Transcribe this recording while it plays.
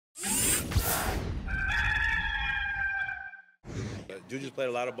Juju's played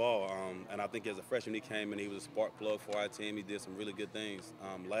a lot of ball, and I think as a freshman he came in, he was a spark plug for our team. He did some really good things.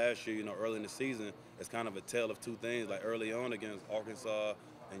 Last year, early in the season, it's kind of a tale of two things. Like early on against Arkansas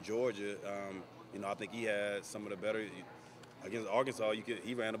and Georgia, I think he had some of the better. Against Arkansas,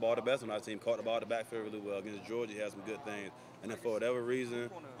 he ran the ball the best on our team, caught the ball at the backfield really well. Against Georgia, he had some good things. And then for whatever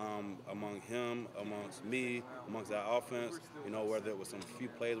reason, among him, amongst me, amongst our offense, whether it was some few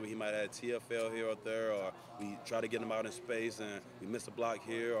plays where he might have had TFL here or there, or we try to get him out in space and we miss a block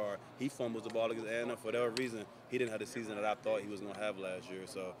here, or he fumbles the ball against Anna. For whatever reason, he didn't have the season that I thought he was going to have last year.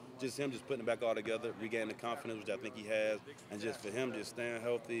 So just him just putting it back all together, regaining the confidence, which I think he has, and just for him just staying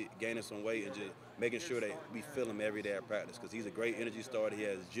healthy, gaining some weight, and just making sure that we feel him every day at practice, because he's a great energy starter. He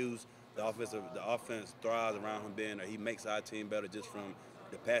has juice. The offense thrives around him being there. He makes our team better just from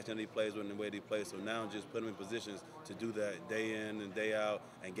the passion that he plays with and the way that he plays. So now just put him in positions to do that day in and day out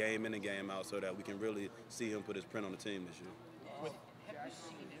and game in and game out, so that we can really see him put his print on the team this year. Have you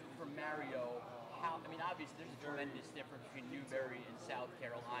seen from Mario obviously there's a tremendous difference between Newberry and South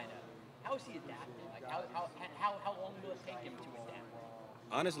Carolina. How is he adapting? Like how long will it take him to adapt?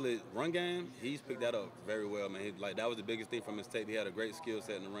 Honestly, run game, he's picked that up very well, man. That was the biggest thing from his tape. He had a great skill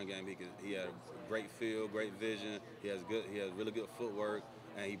set in the run game. He had a great feel, great vision. He has really good footwork,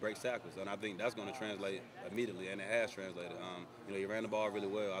 and he breaks tackles. And I think that's going to translate immediately, and it has translated. He ran the ball really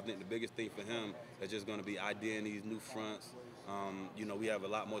well. I think the biggest thing for him is just going to be IDing these new fronts. We have a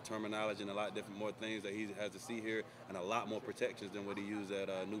lot more terminology and a lot different more things that he has to see here, and a lot more protections than what he used at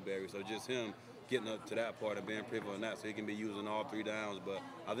Newberry. So just him getting up to that part and being pivotal in that, so he can be using all three downs. But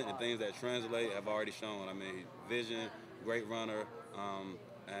I think the things that translate have already shown. Vision, great runner,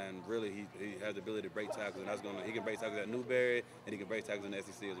 and really he has the ability to break tackles, and he can break tackles at Newberry, and he can break tackles in the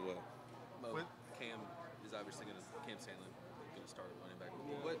SEC as well. Cam is obviously Cam Stanley going to start running back.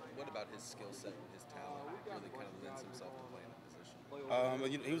 What about his skill set and his talent really kind of lends himself to playing that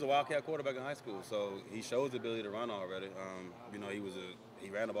position? He was a Wildcat quarterback in high school, so he shows the ability to run already. He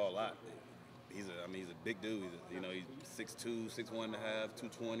ran the ball a lot. He's a big dude. He's 6'2", 6'1 and a half,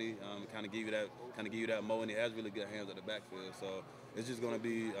 220. Kind of give you that mo, and he has really good hands at the backfield. So it's just going to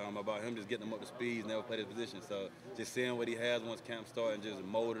be about him just getting him up to speed. He's never played his position, so just seeing what he has once camp starts and just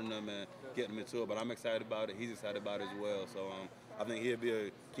molding them and getting them into it. But I'm excited about it. He's excited about it as well. So I think he'll be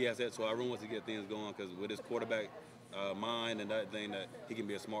a key asset to our room once he get things going, because with his quarterback mind and that thing, that he can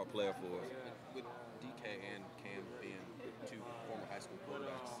be a smart player for us. With DK and Cam being two former high school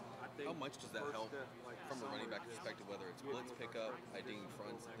quarterbacks, how much does that help from a running back perspective, whether it's blitz pickup, IDing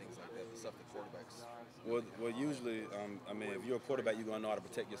fronts, and things like that, the stuff that quarterbacks? Well, usually, if you're a quarterback, you're going to know how to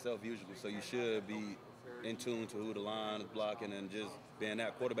protect yourself usually, so you should be in tune to who the line is blocking, and just being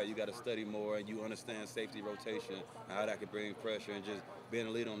that quarterback, you got to study more, and you understand safety rotation, and how that could bring pressure, and just being a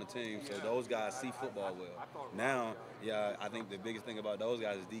leader on the team. So those guys see football well. Now, I think the biggest thing about those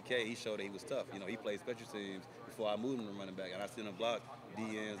guys is DK. He showed that he was tough. He played special teams before I moved him to running back, and I seen him block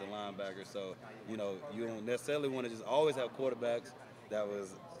DNs and linebackers. So, you don't necessarily want to just always have quarterbacks that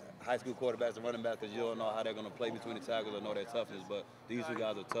was high school quarterbacks and running backs, because you don't know how they're going to play between the tackles or know their toughness. But these two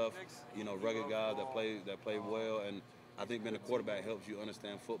guys are tough, rugged guys that play well, and I think being a quarterback helps you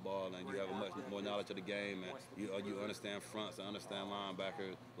understand football, and you have a much more knowledge of the game, and you understand fronts and understand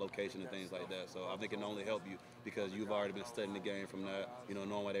linebacker location and things like that. So I think it can only help you because you've already been studying the game from that,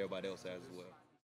 knowing what everybody else has as well.